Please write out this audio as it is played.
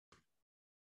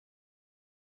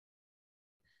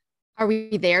Are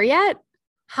we there yet?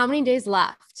 How many days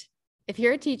left? If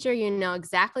you're a teacher, you know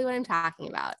exactly what I'm talking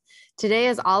about. Today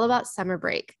is all about summer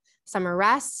break, summer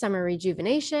rest, summer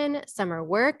rejuvenation, summer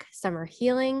work, summer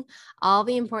healing, all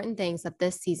the important things that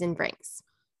this season brings.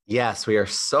 Yes, we are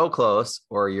so close,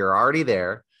 or you're already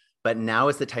there, but now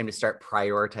is the time to start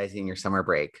prioritizing your summer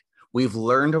break. We've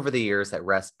learned over the years that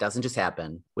rest doesn't just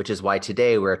happen, which is why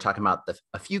today we're talking about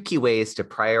a few key ways to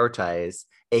prioritize,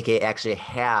 aka actually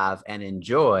have and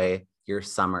enjoy your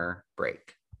summer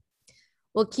break.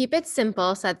 We'll keep it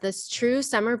simple so that this true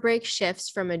summer break shifts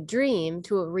from a dream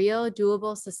to a real,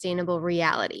 doable, sustainable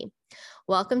reality.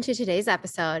 Welcome to today's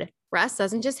episode. Rest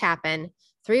doesn't just happen.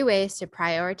 3 ways to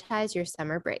prioritize your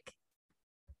summer break.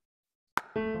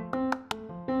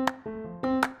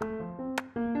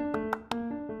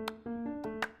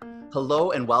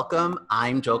 Hello and welcome.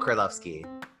 I'm Joe Karlowski.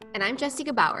 And I'm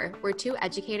Jessica Bauer. We're 2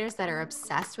 educators that are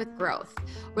obsessed with growth.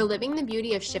 We're living the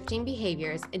beauty of shifting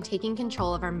behaviors and taking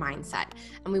control of our mindset.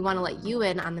 And we want to let you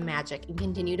in on the magic and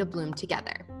continue to bloom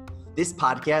together. This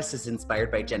podcast is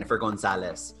inspired by Jennifer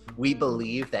Gonzalez. We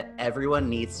believe that everyone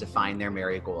needs to find their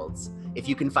marigolds. If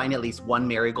you can find at least one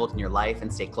marigold in your life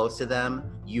and stay close to them,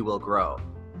 you will grow.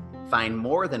 Find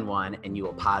more than one and you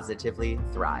will positively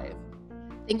thrive.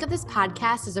 Think of this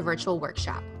podcast as a virtual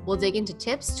workshop. We'll dig into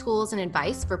tips, tools, and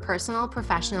advice for personal,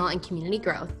 professional, and community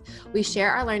growth. We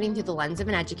share our learning through the lens of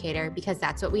an educator because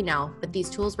that's what we know, but these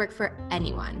tools work for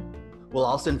anyone. We'll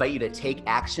also invite you to take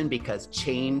action because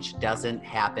change doesn't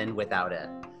happen without it.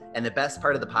 And the best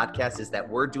part of the podcast is that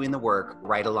we're doing the work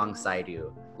right alongside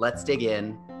you. Let's dig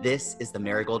in. This is the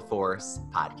Marigold Force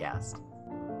podcast.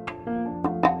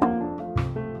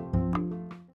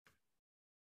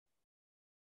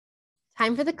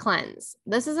 Time for the cleanse.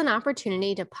 This is an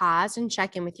opportunity to pause and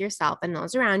check in with yourself and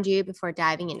those around you before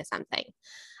diving into something.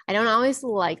 I don't always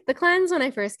like the cleanse when I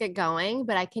first get going,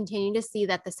 but I continue to see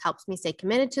that this helps me stay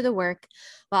committed to the work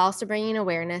while also bringing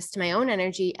awareness to my own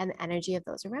energy and the energy of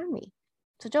those around me.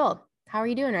 So Joel, how are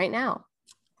you doing right now?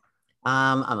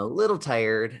 I'm a little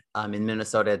tired. In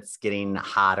Minnesota, it's getting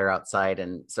hotter outside.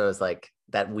 And so it's like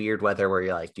that weird weather where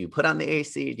you're like, do you put on the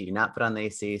AC? Do you not put on the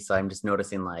AC? So I'm just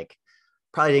noticing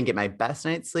probably didn't get my best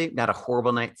night's sleep, not a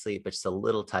horrible night's sleep, but just a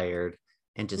little tired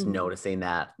and just noticing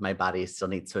that my body still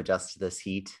needs to adjust to this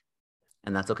heat.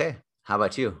 And that's okay. How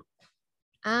about you?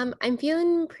 I'm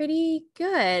feeling pretty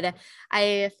good.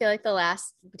 I feel like the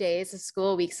last days of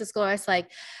school, weeks of school, I was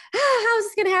like, how is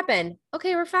this going to happen?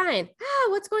 Okay, we're fine.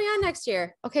 What's going on next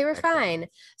year? Okay, we're fine.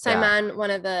 So I'm on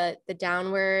one of the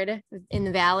downward in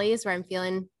the valleys where I'm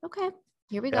feeling, okay,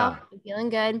 here we go. I'm feeling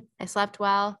good. I slept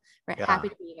well. We're happy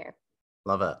to be here.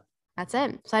 Love it. That's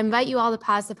it. So I invite you all to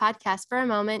pause the podcast for a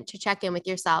moment to check in with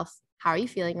yourself. How are you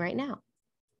feeling right now?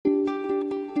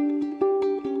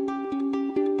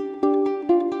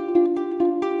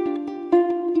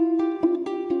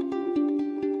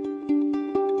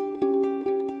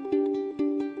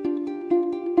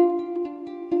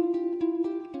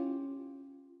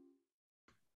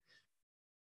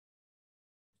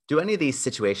 Do any of these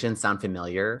situations sound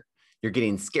familiar? You're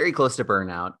getting scary close to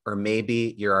burnout, or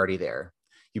maybe you're already there.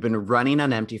 You've been running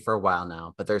on empty for a while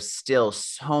now, but there's still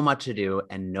so much to do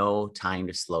and no time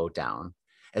to slow down.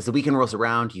 As the weekend rolls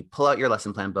around, you pull out your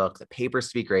lesson plan book, the papers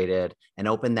to be graded, and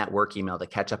open that work email to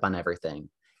catch up on everything.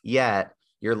 Yet,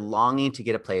 you're longing to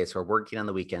get a place where working on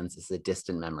the weekends is a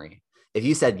distant memory. If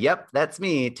you said, yep, that's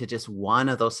me, to just one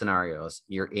of those scenarios,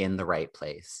 you're in the right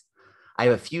place. I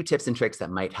have a few tips and tricks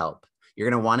that might help. You're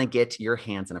going to want to get your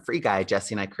hands on a free guide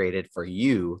Jesse and I created for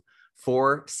you,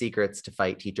 4 secrets to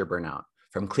fight teacher burnout.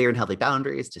 From clear and healthy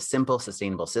boundaries to simple,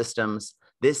 sustainable systems,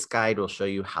 this guide will show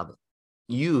you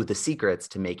the secrets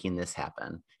to making this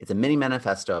happen. It's a mini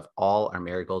manifesto of all our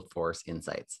Marigold Force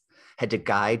insights. Head to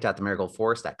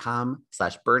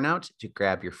guide.themarigoldforce.com/burnout to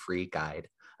grab your free guide.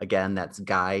 Again, that's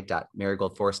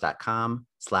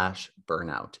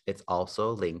guide.themarigoldforce.com/burnout. It's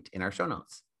also linked in our show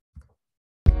notes.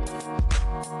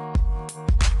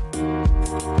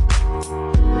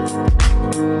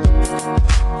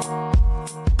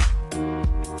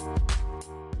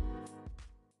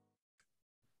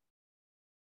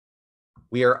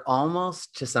 We are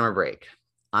almost to summer break.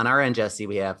 On our end, Jesse,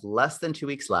 we have less than 2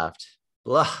 weeks left.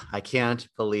 Blah, I can't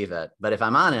believe it. But if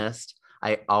I'm honest,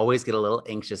 I always get a little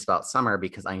anxious about summer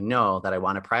because I know that I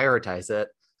want to prioritize it,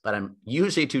 but I'm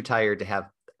usually too tired to have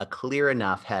a clear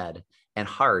enough head and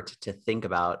heart to think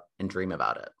about and dream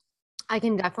about it. I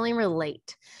can definitely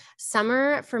relate.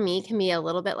 Summer for me can be a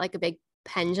little bit like a big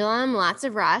pendulum, lots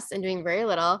of rest and doing very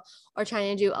little, or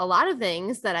trying to do a lot of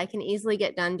things that I can easily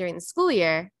get done during the school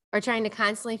year, or trying to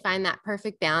constantly find that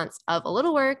perfect balance of a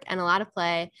little work and a lot of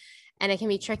play. and it can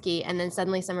be tricky. And then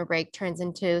suddenly summer break turns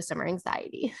into summer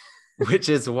anxiety. Which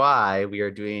is why we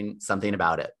are doing something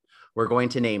about it. We're going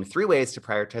to name 3 ways to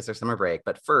prioritize our summer break.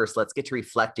 But first, let's get to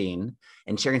reflecting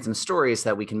and sharing some stories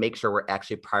so that we can make sure we're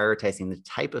actually prioritizing the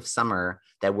type of summer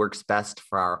that works best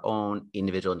for our own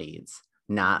individual needs,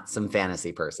 not some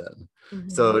fantasy person.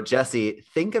 So, Jessie,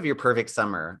 think of your perfect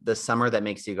summer, the summer that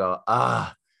makes you go,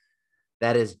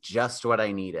 that is just what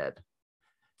I needed.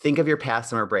 Think of your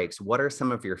past summer breaks. What are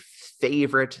some of your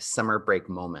favorite summer break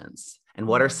moments? And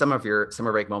what are some of your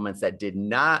summer break moments that did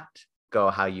not go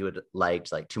how you would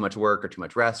liked, like too much work or too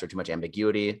much rest or too much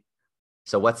ambiguity?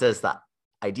 So what does the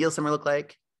ideal summer look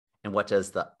like? And what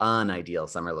does the unideal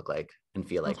summer look like and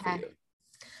feel like for you?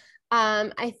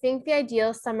 I think the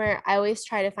ideal summer, I always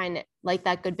try to find it like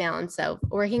that good balance of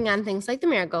working on things like the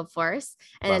Marigold Force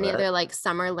and any other like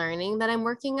summer learning that I'm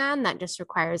working on that just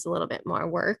requires a little bit more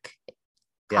work.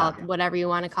 Call it whatever you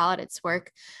want to call it. It's work.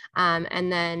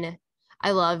 And then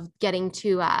I love getting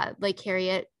to Lake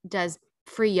Harriet does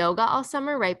free yoga all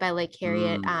summer right by Lake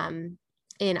Harriet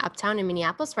in Uptown in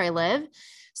Minneapolis where I live.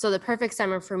 So the perfect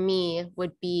summer for me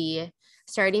would be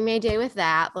starting my day with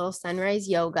that little sunrise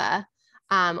yoga,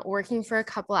 working for a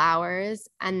couple hours,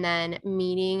 and then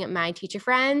meeting my teacher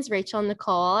friends, Rachel and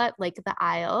Nicole at Lake of the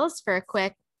Isles for a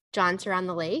quick jaunt around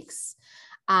the lakes.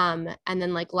 And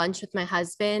then like lunch with my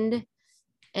husband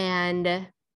and a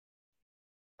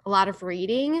lot of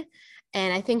reading.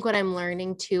 And I think what I'm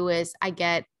learning too is I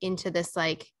get into this,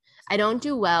 like, I don't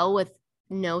do well with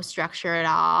no structure at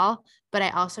all, but I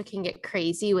also can get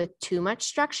crazy with too much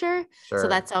structure. So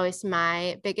that's always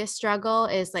my biggest struggle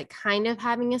is like kind of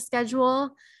having a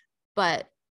schedule, but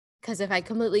because if I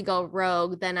completely go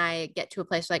rogue, then I get to a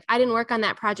place like I didn't work on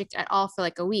that project at all for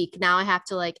like a week. Now I have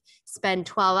to like spend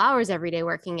 12 hours every day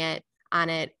working on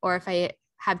it. Or if I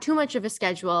have too much of a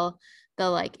schedule, the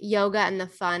like yoga and the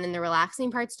fun and the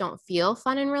relaxing parts don't feel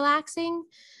fun and relaxing.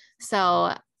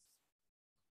 So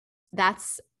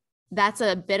that's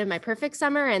a bit of my perfect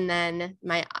summer. And then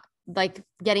my like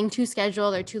getting too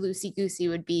scheduled or too loosey goosey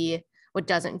would be what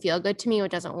doesn't feel good to me,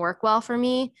 what doesn't work well for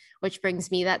me, which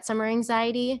brings me that summer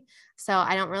anxiety. So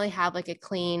I don't really have like a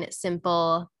clean,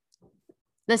 simple,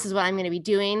 this is what I'm going to be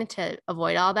doing to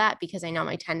avoid all that because I know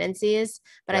my tendencies.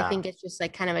 But I think it's just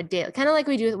like kind of a day, kind of like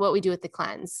what we do with the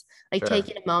cleanse, like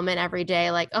taking a moment every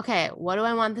day, like, okay, what do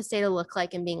I want this day to look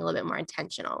like, and being a little bit more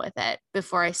intentional with it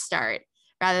before I start,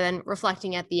 rather than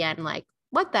reflecting at the end, like,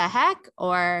 what the heck?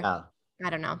 Or I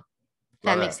don't know if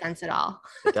that makes sense at all.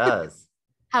 It does.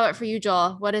 How about for you,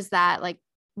 Joel? What is that like?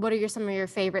 What are some of your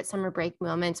favorite summer break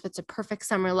moments? What's a perfect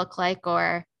summer look like?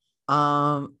 Or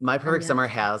my perfect summer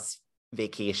has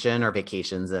vacation or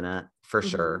vacations in it for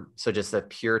sure. So just a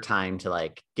pure time to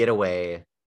like get away,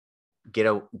 get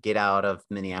out of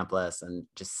Minneapolis and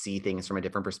just see things from a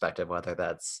different perspective, whether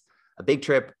that's a big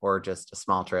trip or just a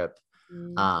small trip.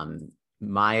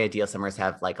 My ideal summers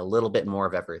have like a little bit more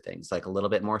of everything. So like a little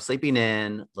bit more sleeping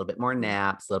in, a little bit more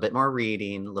naps, a little bit more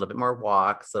reading, a little bit more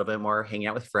walks, a little bit more hanging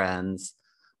out with friends,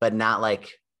 but not like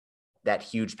that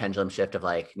huge pendulum shift of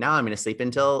like, now I'm going to sleep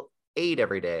until 8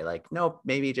 every day. Like, nope,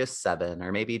 maybe just 7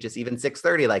 or maybe just even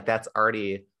 6:30. Like that's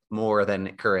already more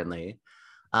than currently.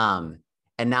 And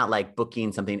not like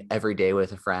booking something every day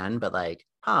with a friend, but like,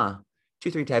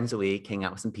 2-3 times a week, hang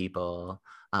out with some people,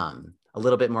 a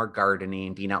little bit more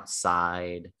gardening, being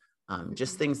outside,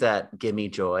 just things that give me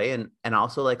joy and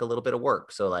also like a little bit of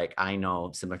work. So like, I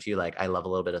know similar to you, like I love a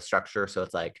little bit of structure. So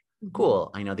it's like,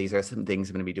 cool. I know these are some things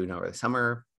I'm going to be doing over the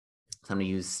summer. So I'm going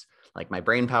to use like my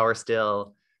brain power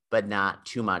still, but not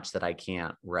too much that I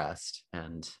can't rest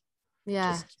and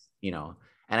just, and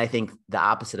I think the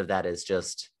opposite of that is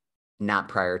just not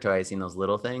prioritizing those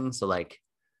little things. So like,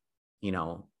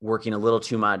 working a little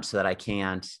too much so that I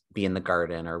can't be in the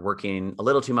garden, or working a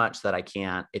little too much so that I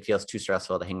can't, it feels too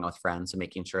stressful to hang out with friends. So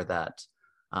making sure that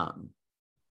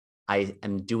I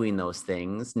am doing those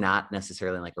things, not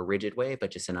necessarily in like a rigid way, but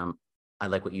just I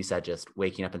like what you said, just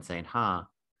waking up and saying, how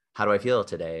do I feel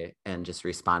today? And just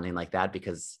responding like that,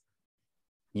 because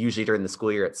usually during the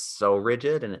school year, it's so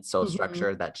rigid and it's so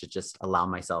structured that to just allow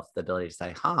myself the ability to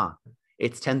say,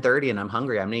 it's 10:30 and I'm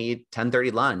hungry. I'm going to eat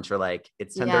 10:30 lunch, or like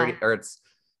it's 10:30 or it's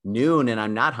noon and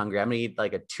I'm not hungry. I'm going to eat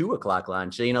like a 2:00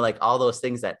 lunch, like all those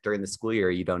things that during the school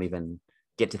year, you don't even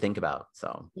get to think about.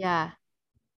 So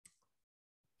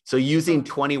using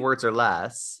 20 words or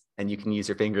less, and you can use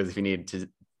your fingers if you need to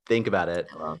think about it.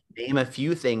 Name a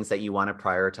few things that you want to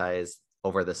prioritize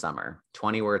over the summer,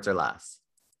 20 words or less.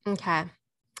 Okay.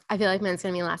 I feel like mine's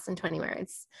going to be less than 20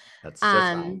 words. That's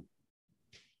fine.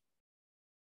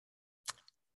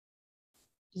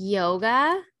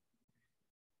 Yoga,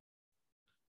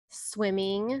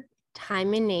 swimming,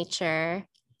 time in nature,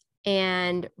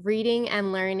 and reading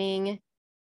and learning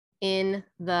in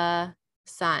the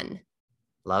sun.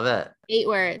 Love it. 8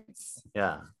 words.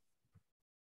 Yeah.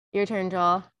 Your turn,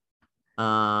 Joel.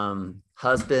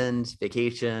 Husband,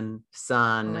 vacation, Oh, my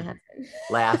sun, husband.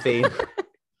 laughing,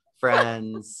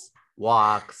 friends,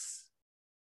 walks,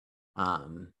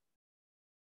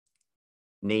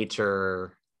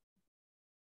 nature.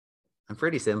 I'm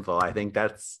pretty simple. I think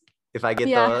that's, if I get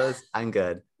Yeah. those, I'm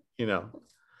good, you know.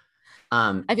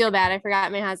 I feel bad. I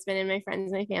forgot my husband and my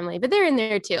friends and my family, but they're in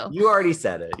there too. You already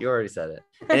said it.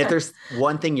 And if there's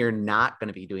one thing you're not going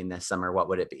to be doing this summer, what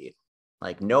would it be?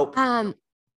 Like, nope,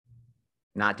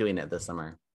 not doing it this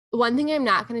summer. One thing I'm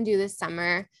not going to do this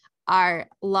summer are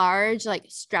large like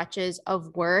stretches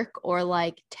of work or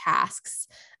like tasks.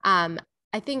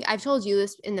 I think I've told you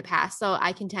this in the past, so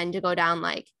I can tend to go down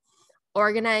like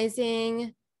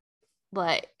organizing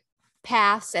like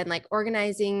paths and like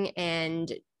organizing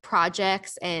and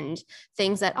projects and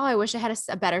things that, oh, I wish I had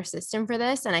a better system for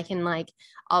this. And I can like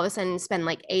all of a sudden spend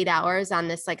like 8 hours on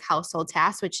this like household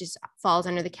task, which is falls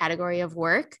under the category of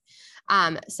work.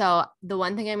 So the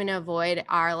one thing I'm going to avoid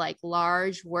are like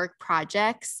large work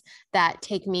projects that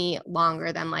take me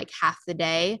longer than like half the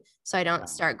day. So I don't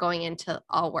start going into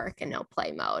all work and no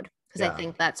play mode. Because I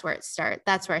think that's where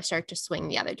that's where I start to swing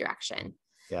the other direction.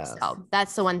 Yes. So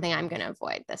that's the one thing I'm going to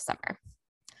avoid this summer.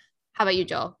 How about you,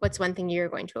 Joel? What's one thing you're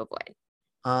going to avoid?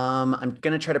 I'm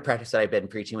going to try to practice what I've been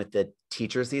preaching with the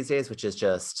teachers these days, which is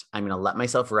just, I'm going to let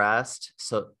myself rest.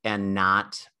 I'm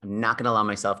not going to allow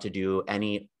myself to do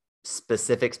any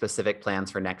specific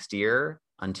plans for next year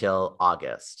until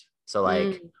August. So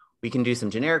like we can do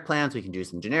some generic plans, we can do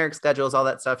some generic schedules, all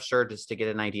that stuff. Sure. Just to get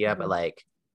an idea, but like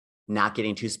not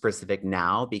getting too specific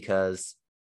now because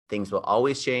things will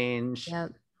always change.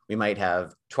 Yep. We might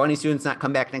have 20 students not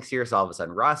come back next year. So all of a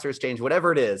sudden rosters change,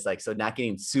 whatever it is. Like, so not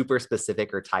getting super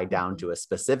specific or tied down to a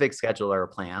specific schedule or a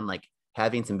plan, like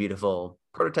having some beautiful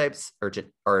prototypes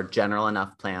or general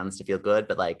enough plans to feel good.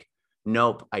 But like,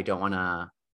 nope, I don't want to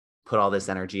put all this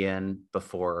energy in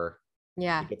before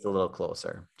it gets a little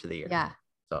closer to the year. Yeah.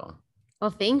 So. Well,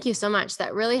 thank you so much.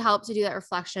 That really helped to do that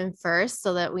reflection first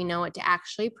so that we know what to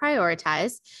actually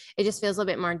prioritize. It just feels a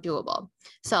little bit more doable.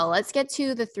 So let's get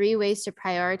to the 3 ways to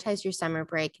prioritize your summer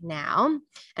break now.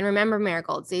 And remember,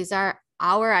 Marigolds, these are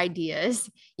our ideas.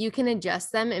 You can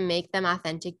adjust them and make them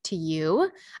authentic to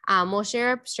you. We'll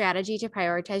share a strategy to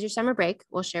prioritize your summer break.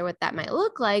 We'll share what that might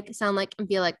look like, sound like, and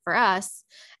feel like for us.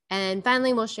 And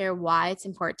finally, we'll share why it's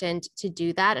important to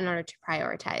do that in order to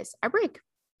prioritize our break.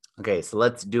 Okay, so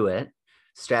let's do it.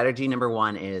 Strategy number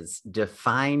 1 is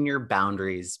define your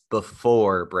boundaries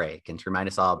before break. And to remind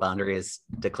us all, boundary is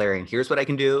declaring, here's what I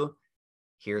can do,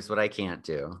 here's what I can't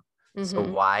do. Mm-hmm. So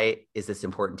why is this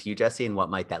important to you, Jessie? And what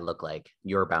might that look like?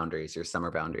 Your boundaries, your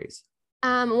summer boundaries.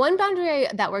 One boundary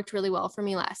that worked really well for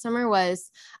me last summer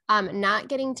was not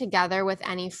getting together with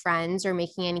any friends or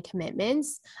making any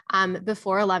commitments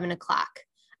before 11 o'clock.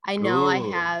 I know I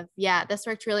have, this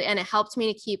worked really, and it helped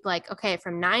me to keep like, okay,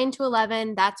 from 9 to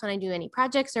 11, that's when I do any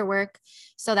projects or work.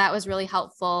 So that was really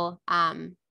helpful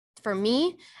for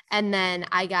me. And then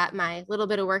I got my little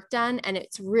bit of work done, and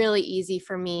it's really easy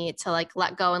for me to like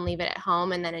let go and leave it at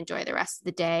home and then enjoy the rest of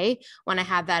the day when I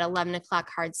have that 11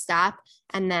 o'clock hard stop.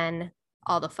 And then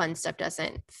all the fun stuff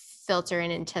doesn't filter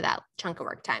into that chunk of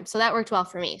work time. So that worked well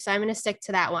for me. So I'm going to stick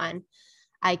to that one.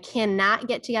 I cannot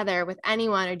get together with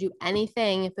anyone or do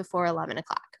anything before 11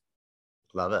 o'clock.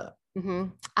 Love it.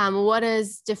 Mm-hmm. What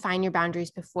does define your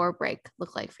boundaries before break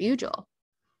look like for you, Joel?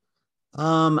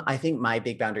 I think my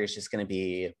big boundary is just going to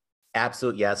be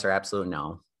absolute yes or absolute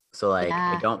no. So like,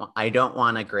 I don't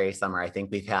want a gray summer. I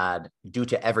think we've had, due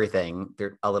to everything,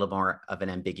 there a little more of an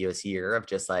ambiguous year of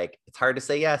just like, it's hard to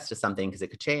say yes to something because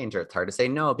it could change, or it's hard to say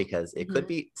no because it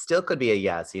still could be a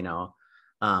yes, you know?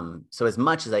 So as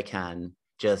much as I can,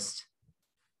 just,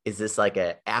 is this like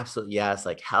an absolute yes,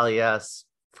 like hell yes,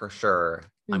 for sure,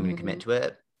 I'm going to commit to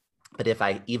it. But if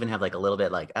I even have like a little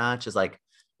bit like, just like,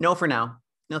 no for now,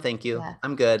 no thank you,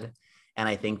 I'm good. And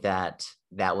I think that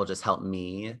will just help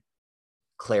me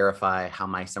clarify how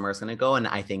my summer is going to go. And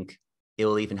I think it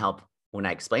will even help when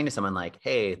I explain to someone like,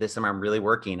 hey, this summer I'm really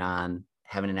working on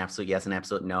having an absolute yes and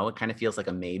absolute no. It kind of feels like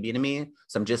a maybe to me.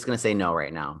 So I'm just going to say no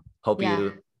right now.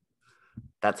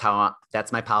 That's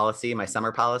my policy, my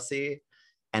summer policy.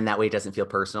 And that way it doesn't feel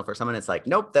personal for someone. It's like,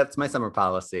 nope, that's my summer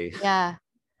policy. Yeah.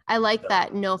 I like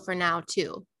that no for now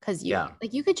too. Cause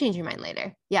you could change your mind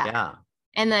later. Yeah.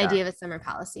 And the idea of a summer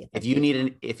policy. If you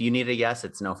need a yes,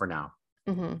 it's no for now.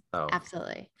 So.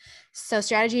 Absolutely. So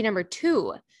strategy number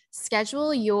 2,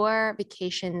 schedule your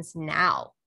vacations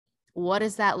now. What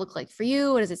does that look like for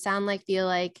you? What does it sound like, feel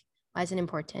like? Why is it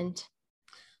important?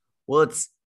 Well, it's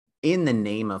in the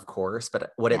name, of course,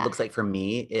 but what it Yeah. looks like for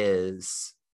me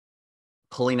is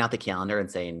pulling out the calendar and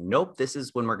saying, nope, this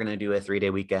is when we're going to do a 3-day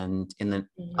weekend in the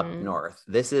up Mhm. north.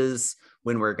 This is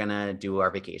when we're going to do our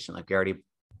vacation. Like we already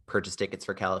purchased tickets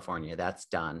for California. That's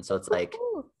done. So it's like,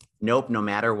 Woo-hoo. nope, no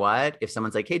matter what, if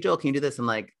someone's like, hey, Joel, can you do this? I'm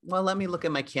like, well, let me look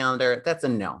at my calendar. That's a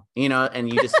no, and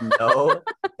you just know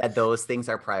that those things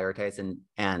are prioritized.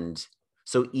 And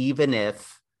so even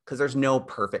if, because there's no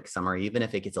perfect summer, even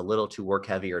if it gets a little too work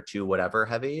heavy or too whatever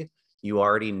heavy, you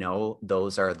already know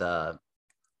those are the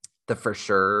for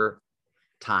sure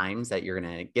times that you're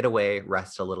going to get away,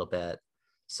 rest a little bit.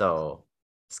 So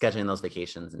scheduling those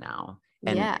vacations now,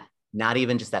 and Yeah. not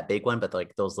even just that big one, but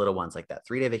like those little ones, like that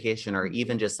 3-day vacation, or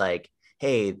even Mhm. just like,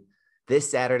 hey, this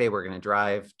Saturday, we're going to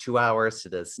drive 2 hours to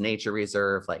this nature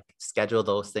reserve, like schedule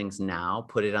those things now,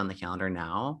 put it on the calendar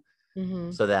now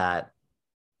Mhm. so that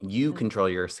you control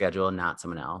your schedule, not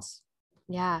someone else.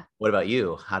 Yeah. What about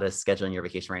you? How does scheduling your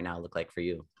vacation right now look like for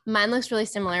you? Mine looks really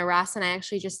similar. Ross and I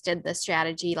actually just did this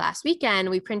strategy last weekend.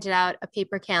 We printed out a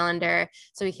paper calendar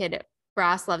so we could.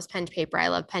 Ross loves pen to paper. I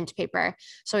love pen to paper.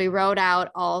 So we wrote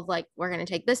out all of like, we're going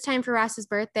to take this time for Ross's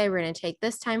birthday. We're going to take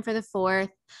this time for the 4th.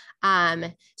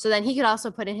 So then he could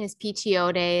also put in his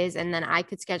PTO days and then I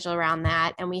could schedule around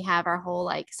that. And we have our whole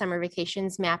like summer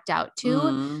vacations mapped out too.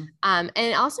 Mm, And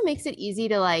it also makes it easy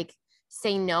to like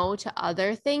say no to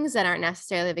other things that aren't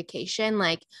necessarily a vacation.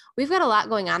 Like we've got a lot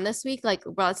going on this week. Like,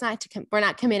 well, it's not we're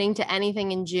not committing to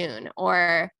anything in June,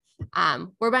 or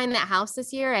we're buying that house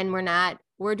this year and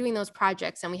we're doing those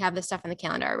projects and we have this stuff on the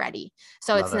calendar already.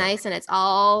 So it's love it. nice and it's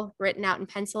all written out in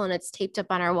pencil and it's taped up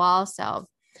on our wall. So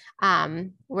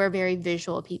we're very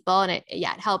visual people and it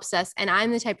helps us. And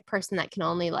I'm the type of person that can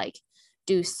only like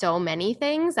do so many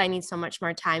things. I need so much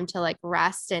more time to like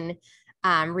rest and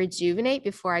rejuvenate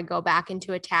before I go back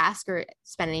into a task or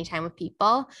spend any time with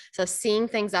people. So seeing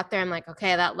things up there, I'm like,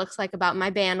 okay, that looks like about my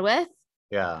bandwidth.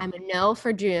 Yeah. I'm a no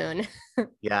for June.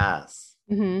 Yes.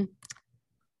 Mm-hmm.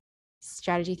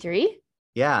 Strategy 3.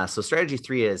 Yeah. So strategy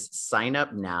 3 is sign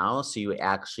up now so you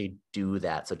actually do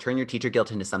that. So turn your teacher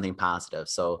guilt into something positive.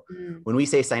 So when we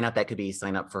say sign up, that could be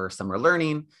sign up for summer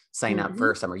learning, sign up Mm-hmm.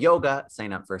 for summer yoga,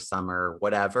 sign up for summer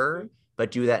whatever,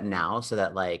 but do that now so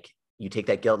that like you take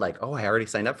that guilt, like, oh, I already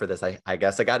signed up for this. I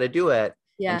guess I got to do it, and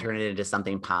Yeah. turn it into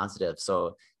something positive.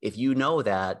 So if you know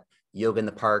that yoga in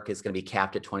the park is going to be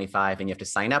capped at 25 and you have to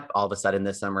sign up all of a sudden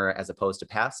this summer as opposed to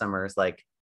past summers, like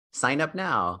sign up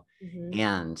now. Mm-hmm.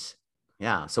 And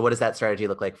yeah. So what does that strategy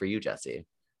look like for you, Jesse?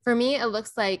 For me, it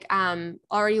looks like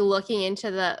already looking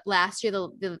into the last year,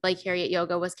 the Lake Harriet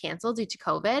yoga was canceled due to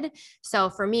COVID.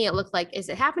 So for me, it looked like, is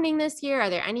it happening this year? Are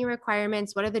there any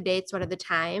requirements? What are the dates? What are the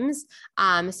times?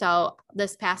 So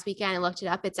this past weekend, I looked it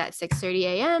up. It's at 6:30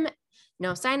 a.m.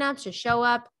 No signups, just show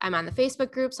up. I'm on the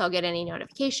Facebook group, so I'll get any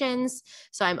notifications.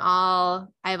 So I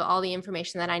have all the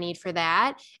information that I need for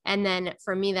that. And then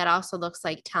for me, that also looks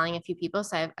like telling a few people.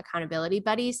 So I have accountability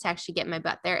buddies to actually get my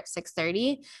butt there at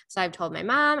 6:30. So I've told my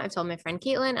mom, I've told my friend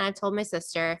Caitlin, and I've told my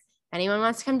sister, if anyone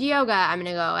wants to come to yoga, I'm going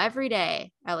to go every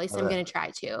day. At least Love I'm it. going to try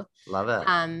to. Love it.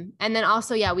 And then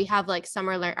also, yeah, we have like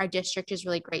our district is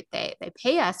really great. They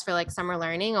pay us for like summer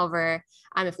learning over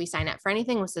if we sign up for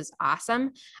anything, which is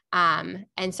awesome.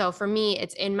 And so for me,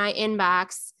 it's in my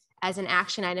inbox as an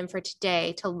action item for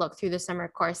today to look through the summer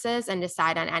courses and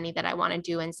decide on any that I want to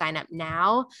do and sign up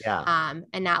now. Yeah.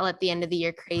 And not let the end of the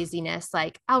year craziness,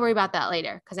 like I'll worry about that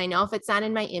later. Cause I know if it's not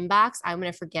in my inbox, I'm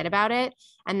going to forget about it.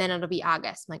 And then it'll be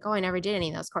August. I'm like, oh, I never did any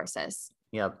of those courses.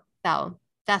 Yep. So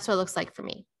that's what it looks like for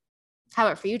me. How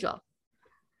about for you, Joel?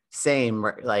 Same.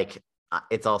 Like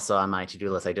it's also on my to-do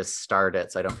list. I just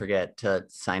started, so I don't forget to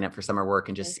sign up for summer work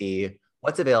and just see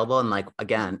what's available. And like,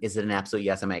 again, is it an absolute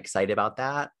yes? Am I excited about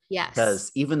that? Yes.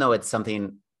 Because even though it's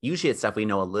something, usually it's stuff we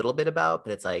know a little bit about,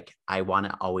 but it's like, I want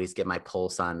to always get my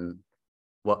pulse on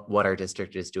what our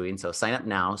district is doing. So sign up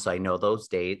now so I know those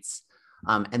dates.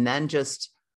 And then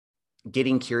just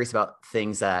getting curious about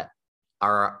things that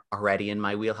are already in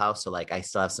my wheelhouse. So like I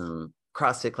still have some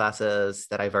CrossFit classes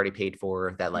that I've already paid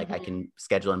for that like I can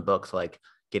schedule and book. So like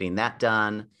getting that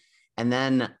done. And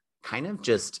then kind of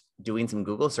just doing some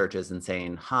Google searches and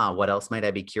saying, what else might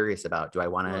I be curious about? Do I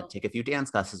want to take a few dance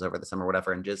classes over the summer or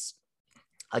whatever? And just,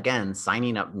 again,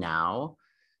 signing up now,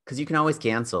 because you can always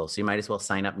cancel. So you might as well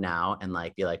sign up now and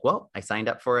like be like, well, I signed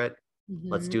up for it.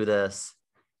 Let's do this.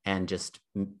 And just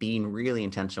being really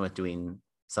intentional with doing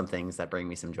some things that bring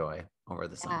me some joy over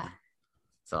the summer.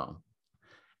 So,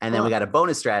 and then we got a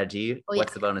bonus strategy.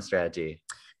 What's the bonus strategy?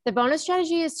 The bonus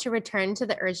strategy is to return to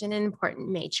the urgent and important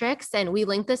matrix. And we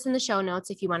link this in the show notes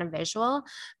if you want a visual,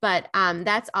 but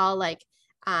that's all like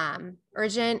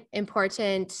urgent,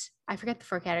 important. I forget the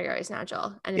 4 categories now,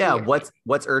 Joel. Yeah. What's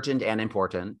urgent and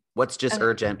important? What's just Okay.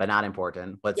 urgent but not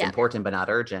important? What's important but not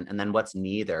urgent? And then what's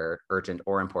neither urgent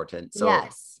or important? So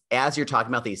as you're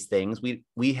talking about these things,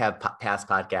 we have past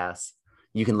podcasts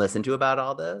you can listen to about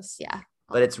all this. Yeah.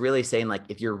 But it's really saying like,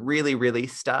 if you're really, really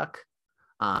stuck,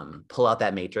 pull out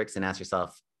that matrix and ask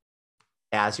yourself,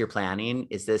 as you're planning,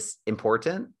 is this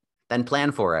important? Then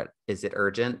plan for it. Is it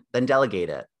urgent? Then delegate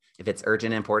it. If it's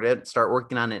urgent and important, start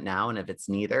working on it now. And if it's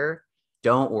neither,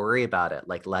 don't worry about it.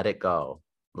 Like, let it go.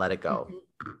 Let it go.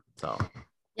 Mm-hmm. So.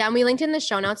 Yeah, and we linked in the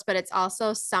show notes, but it's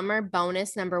also summer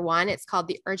bonus number 1. It's called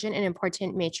the Urgent and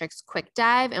Important Matrix Quick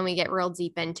Dive, and we get real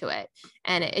deep into it.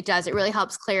 And it really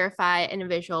helps clarify in a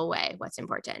visual way what's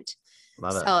important.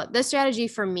 Love so it. This strategy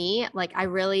for me, like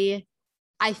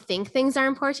I think things are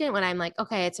important when I'm like,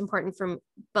 okay, it's important for me,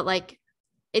 but like,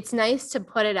 it's nice to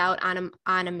put it out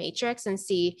on a matrix and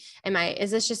see,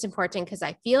 is this just important because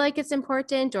I feel like it's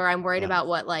important, or I'm worried about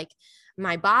what like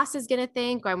my boss is going to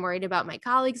think, or I'm worried about my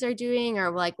colleagues are doing,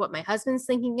 or like what my husband's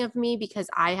thinking of me because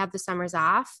I have the summers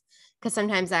off, because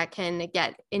sometimes that can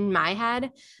get in my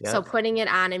head. Yep. So putting it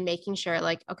on and making sure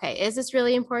like, okay, is this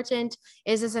really important?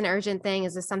 Is this an urgent thing?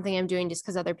 Is this something I'm doing just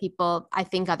because I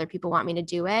think other people want me to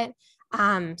do it?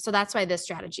 So that's why this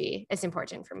strategy is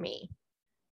important for me.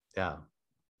 Yeah.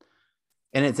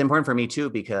 And it's important for me too,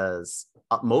 because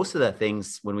most of the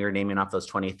things when we were naming off those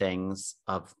 20 things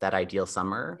of that ideal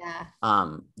summer,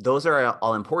 those are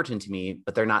all important to me,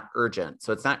 but they're not urgent.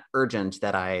 So it's not urgent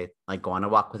that I like go on a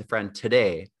walk with a friend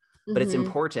today, but it's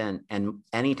important. And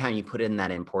anytime you put in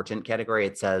that important category,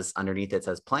 it says underneath, it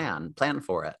says plan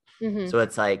for it. So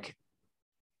it's like,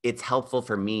 it's helpful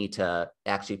for me to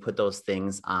actually put those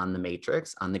things on the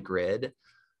matrix, on the grid,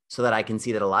 so that I can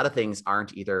see that a lot of things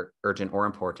aren't either urgent or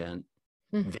important.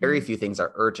 Very few things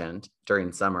are urgent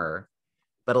during summer,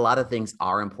 but a lot of things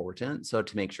are important. So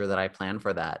to make sure that I plan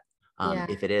for that,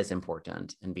 if it is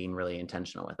important, and being really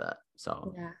intentional with it.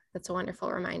 So yeah, that's a wonderful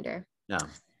reminder. Yeah. All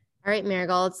right,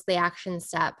 Marigolds, the action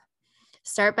step.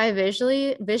 Start by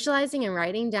visualizing and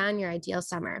writing down your ideal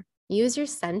summer. Use your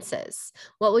senses.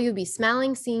 What will you be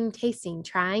smelling, seeing, tasting,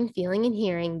 trying, feeling, and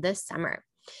hearing this summer?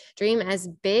 Dream as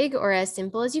big or as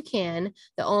simple as you can.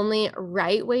 The only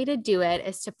right way to do it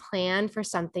is to plan for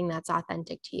something that's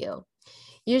authentic to you.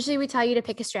 Usually we tell you to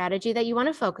pick a strategy that you want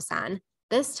to focus on.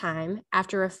 This time,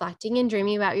 after reflecting and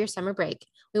dreaming about your summer break,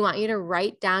 we want you to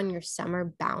write down your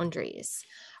summer boundaries.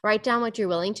 Write down what you're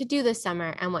willing to do this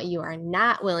summer and what you are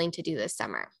not willing to do this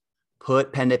summer.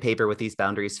 Put pen to paper with these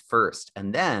boundaries first,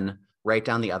 and then write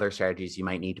down the other strategies you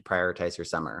might need to prioritize your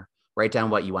summer. Write down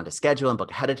what you want to schedule and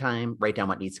book ahead of time. Write down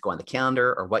what needs to go on the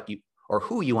calendar, or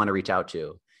who you want to reach out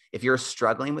to. If you're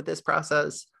struggling with this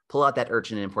process, pull out that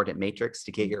urgent and important matrix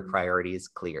to get your priorities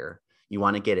clear. You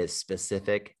want to get as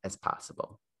specific as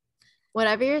possible.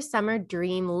 Whatever your summer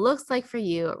dream looks like for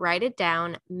you, write it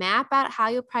down, map out how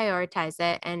you'll prioritize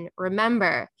it, and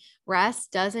remember,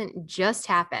 rest doesn't just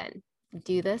happen.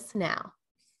 Do this now.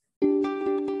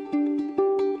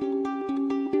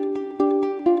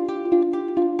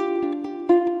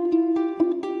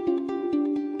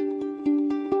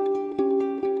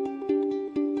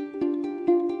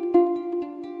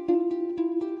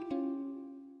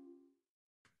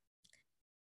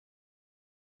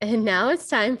 And now it's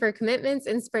time for commitments,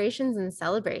 inspirations, and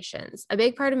celebrations. A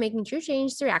big part of making true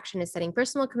change through action is setting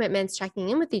personal commitments, checking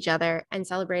in with each other, and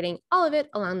celebrating all of it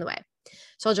along the way.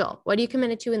 So Joel, what are you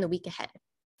committed to in the week ahead?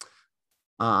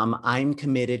 I'm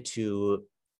committed to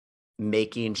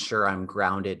making sure I'm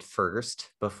grounded first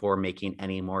before making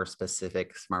any more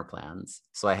specific summer plans.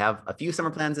 So I have a few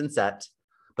summer plans in set,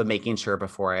 but making sure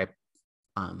before I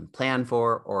plan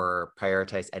for or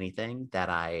prioritize anything that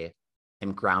I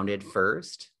am grounded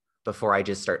first before I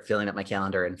just start filling up my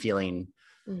calendar and feeling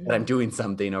that I'm doing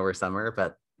something over summer.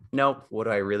 But nope, what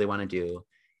do I really want to do?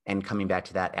 And coming back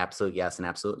to that absolute yes and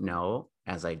absolute no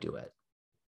as I do it.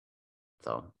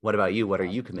 So what about you? What are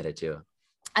you committed to?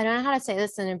 I don't know how to say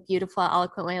this in a beautiful,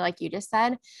 eloquent way like you just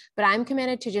said, but I'm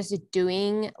committed to just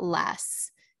doing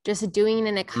less, just doing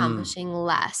and accomplishing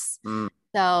less.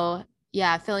 So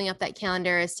yeah, filling up that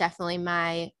calendar is definitely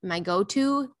my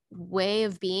go-to way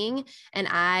of being. And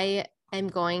I am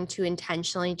going to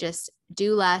intentionally just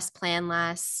do less, plan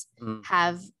less,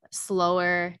 have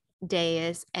slower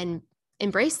days, and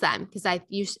embrace them, because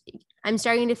I'm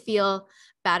starting to feel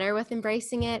better with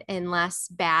embracing it and less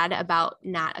bad about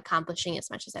not accomplishing as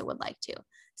much as I would like to.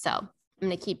 So I'm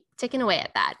going to keep ticking away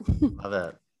at that. Love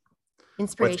it.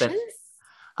 Inspirations?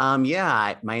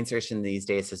 My insertion these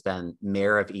days has been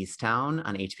Mayor of Easttown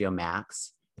on HBO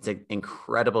Max. It's an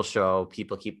incredible show.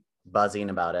 People keep buzzing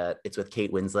about it. It's with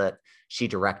Kate Winslet. She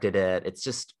directed it.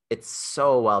 It's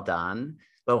so well done.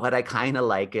 But what I kind of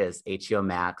like is HBO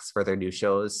Max for their new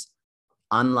shows.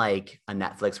 Unlike a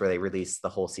Netflix where they release the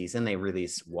whole season, they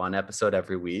release one episode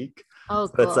every week. Oh,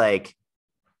 So cool. it's like,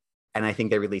 and I think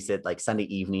they release it like Sunday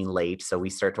evening late. So we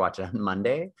start to watch it on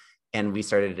Monday, and we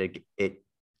started it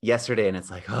yesterday, and it's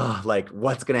like, oh, like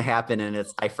what's going to happen? And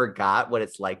I forgot what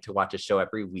it's like to watch a show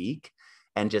every week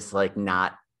and just like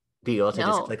not be able to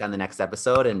just click on the next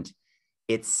episode. And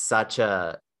it's such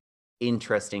a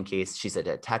interesting case. She's a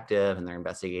detective and they're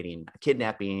investigating a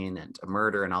kidnapping and a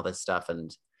murder and all this stuff.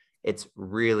 And it's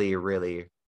really, really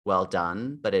well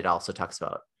done. But it also talks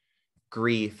about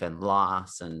grief and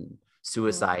loss and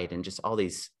suicide and just all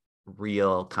these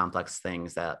real complex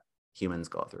things that humans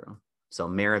go through. So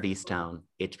Mayor of Easttown,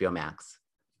 HBO Max.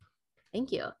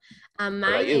 Thank you.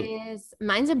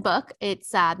 Mine's a book. It's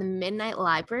The Midnight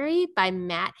Library by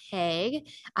Matt Haig.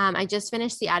 I just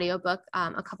finished the audiobook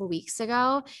a couple weeks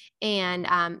ago,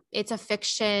 and it's a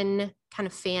fiction kind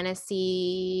of fantasy-ish.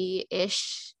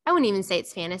 I wouldn't even say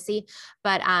it's fantasy,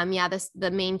 but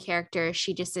the main character,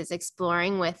 she just is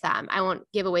exploring with, I won't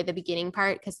give away the beginning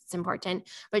part because it's important,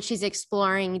 but she's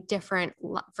exploring different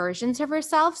versions of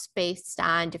herself based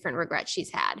on different regrets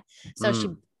she's had.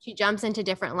 So she jumps into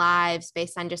different lives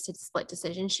based on just a split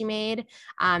decision she made.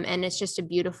 And it's just a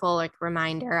beautiful like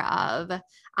reminder of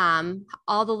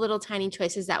all the little tiny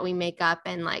choices that we make up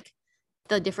and like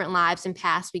the different lives and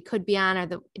paths we could be on,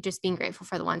 or just being grateful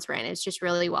for the ones we're in. It's just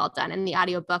really well done. And the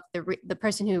audiobook, the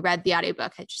person who read the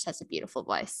audiobook just has a beautiful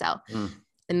voice. So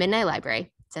The Midnight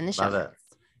Library, it's in the show. Love it.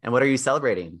 And what are you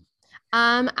celebrating?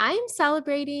 I'm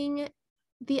celebrating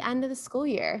the end of the school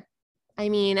year. I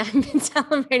mean, I've been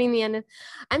celebrating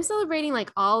I'm celebrating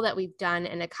like all that we've done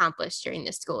and accomplished during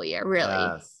the school year, really.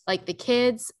 Yes. Like the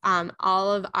kids,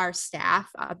 all of our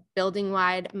staff, building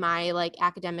wide, my like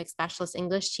academic specialist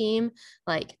English team,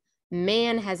 like,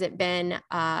 man, has it been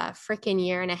a freaking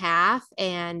year and a half.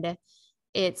 And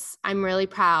I'm really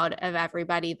proud of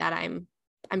everybody that I'm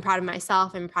proud of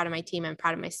myself. I'm proud of my team. I'm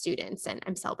proud of my students, and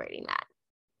I'm celebrating that.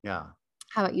 Yeah.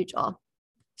 How about you, Joel?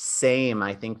 Same.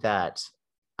 I think that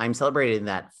I'm celebrating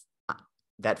that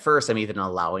first. I'm even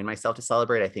allowing myself to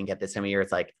celebrate. I think at this time of year,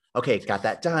 it's like, okay, got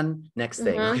that done. Next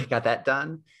thing, okay, got that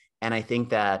done. And I think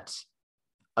that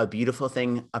a beautiful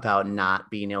thing about not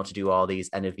being able to do all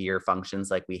these end of year functions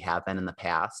like we have been in the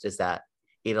past is that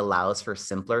it allows for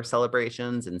simpler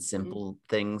celebrations and simple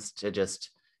things to just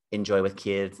enjoy with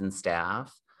kids and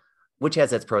staff, which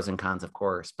has its pros and cons, of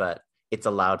course, but it's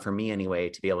allowed for me anyway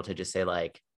to be able to just say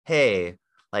like, hey,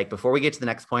 like before we get to the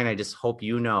next point, I just hope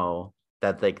you know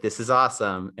that like this is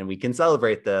awesome and we can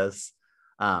celebrate this.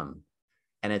 And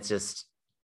it's just,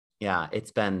 yeah,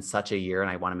 it's been such a year, and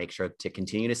I want to make sure to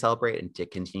continue to celebrate and to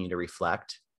continue to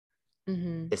reflect,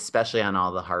 especially on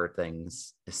all the hard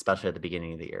things, especially at the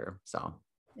beginning of the year. So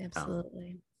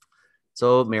absolutely.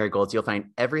 So Marigolds, you'll find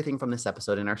everything from this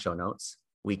episode in our show notes.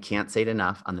 We can't say it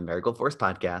enough on the Marigold Force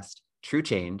podcast. True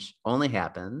change only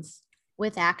happens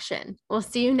with action. We'll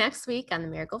see you next week on the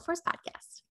Marigold Force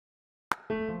podcast.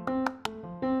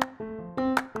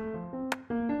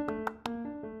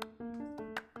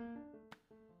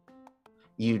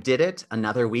 You did it.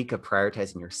 Another week of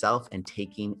prioritizing yourself and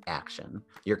taking action.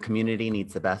 Your community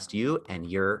needs the best you, and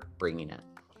you're bringing it.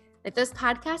 If this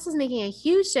podcast is making a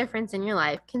huge difference in your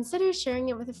life, consider sharing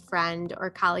it with a friend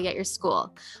or colleague at your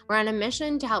school. We're on a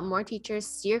mission to help more teachers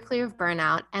steer clear of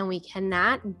burnout, and we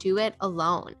cannot do it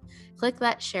alone. Click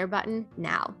that share button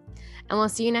now. And we'll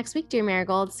see you next week, dear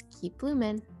Marigolds. Keep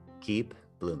blooming. Keep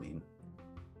blooming.